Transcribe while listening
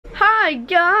Hi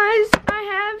guys, I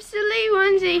have silly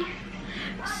onesie.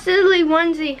 Silly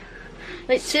onesie.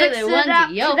 Let's fix it up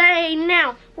today,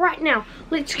 now, right now.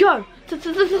 Let's go.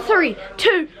 3,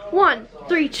 2, 1.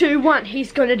 3, 2, 1.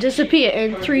 He's gonna disappear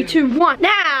in 3, 2, 1.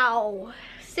 Now,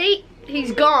 see,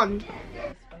 he's gone.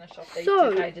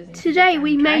 So today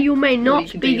we may or may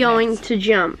not be going to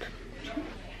jump.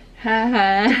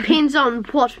 Depends on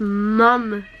what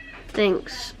Mum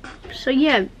thinks. So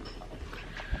yeah,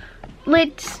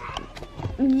 let's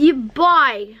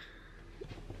bye.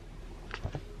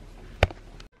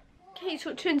 Okay, so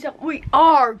it turns out we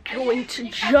are going to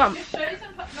jump.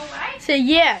 So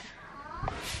yeah,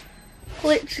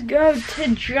 let's go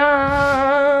to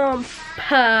jump.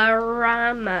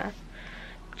 Parama.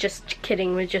 Just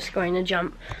kidding, we're just going to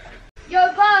jump.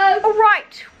 Yo, Bo!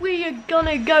 Alright, we are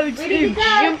gonna go to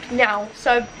jump now.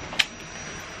 So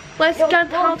let's go to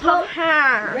the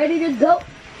Ready to go,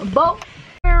 Bo!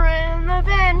 We're in the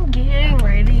van, getting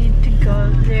ready to go.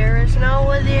 There is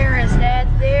Noah, there is Dad,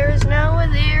 there is Noah,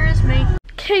 there is me.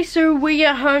 Okay, so we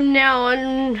are home now,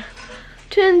 and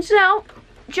turns out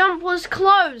jump was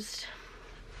closed.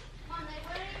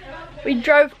 We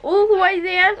drove all the way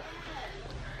there,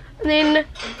 and then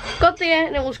got there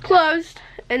and it was closed,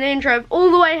 and then drove all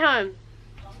the way home.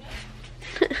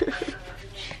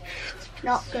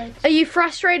 Not good. Are you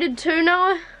frustrated too,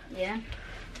 Noah? Yeah.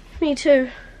 Me too.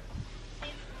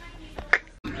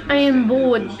 I am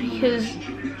bored because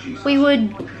we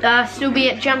would still be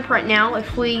at jump right now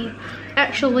if we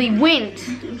actually went.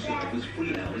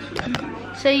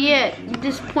 So yeah, it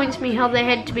disappoints me how they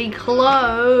had to be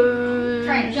closed.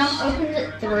 Right, jump opens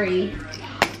at 3.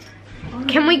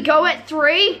 Can we go at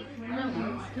 3?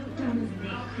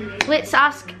 Let's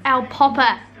ask our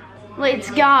Papa.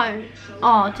 Let's go.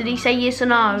 Oh, did he say yes or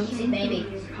no? He said maybe.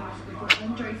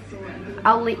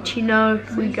 I'll let you know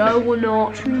if we go or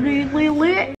not.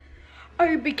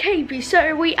 Okay,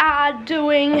 so we are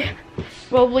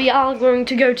going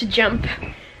to go to jump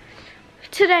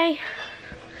today.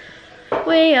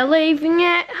 We are leaving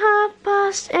at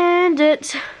 1:30 and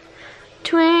it's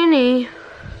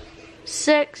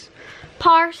 26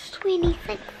 past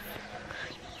 26.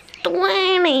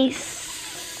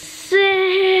 26.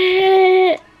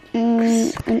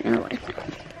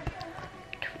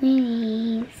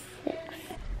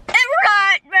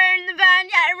 Right, we're in the van,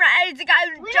 yeah, ready to go to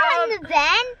jump. We're not in the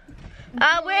van.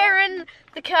 We're in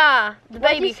the car, the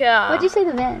baby car. What'd you say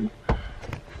the van?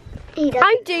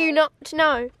 I do not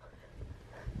know.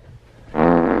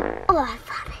 Oh, I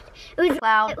found it. It was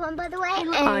Loud. one, by the way.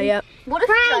 Oh, yep. What if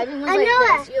driving was like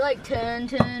this? You like turn,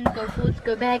 go forwards,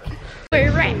 go back.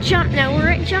 We're at jump now, we're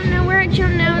at jump now, we're at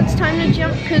jump now. It's time to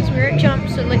jump because we're at jump,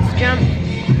 so let's jump.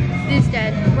 There's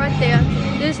Dad, right there.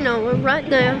 There's Noah, right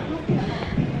there.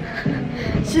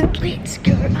 So let's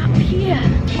go up here.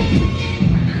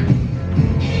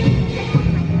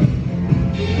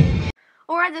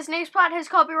 Alright, this next part has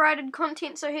copyrighted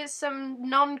content, so here's some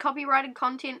non-copyrighted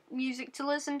content music to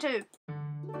listen to.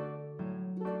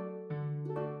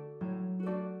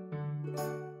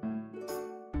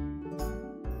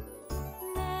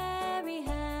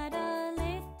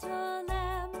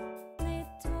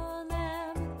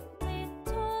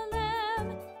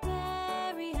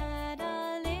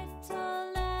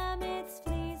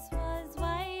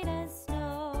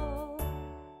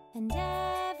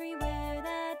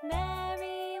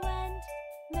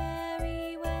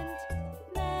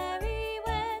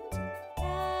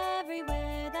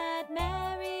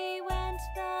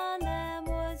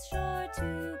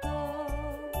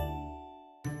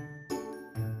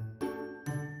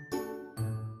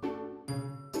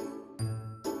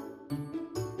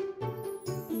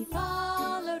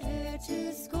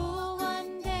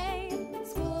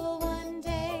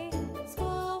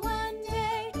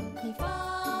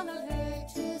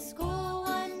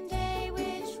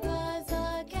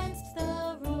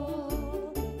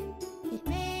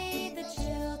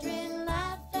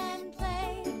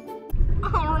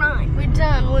 Alright, we're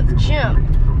done with jump.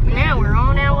 Now we're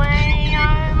on our way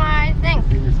home, I think.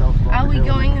 Are we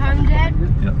going home, Dad?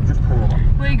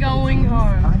 We're going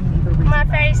home. My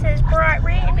face is bright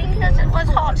red because it was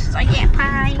hot, so yeah,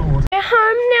 bye. We're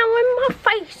home now and my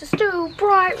face is still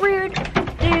bright red.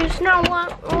 There's no one.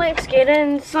 Let's get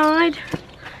inside.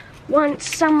 Once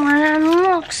someone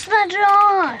unlocks the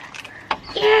door.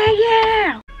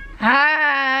 Yeah.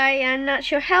 Hi, I'm not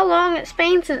sure how long it's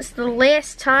been since the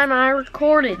last time I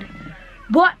recorded,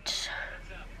 but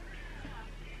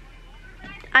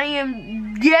I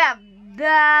am,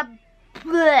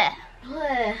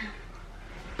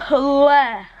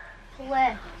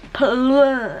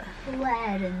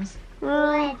 Plattons.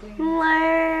 Hi.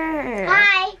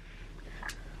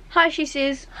 Hi, she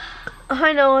says.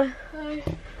 Hi, Noah. Hi.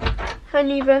 Hi,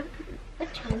 Neva.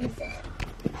 What time is it?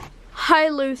 Hi,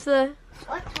 Luther.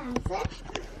 What time is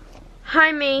it?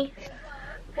 Hi, me.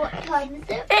 What time is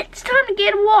it? It's time to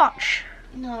get a watch.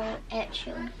 No,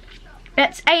 actually.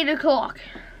 It's 8 o'clock.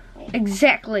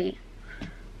 Exactly.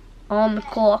 On the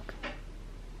clock.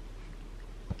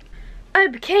 Oh,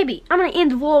 but KB, I'm going to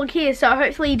end the vlog here, so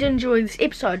hopefully you did enjoy this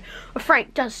episode of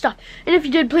Frank Does Stuff. And if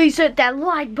you did, please hit that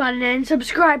like button and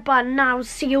subscribe button, and I will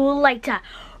see you all later.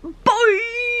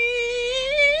 Bye!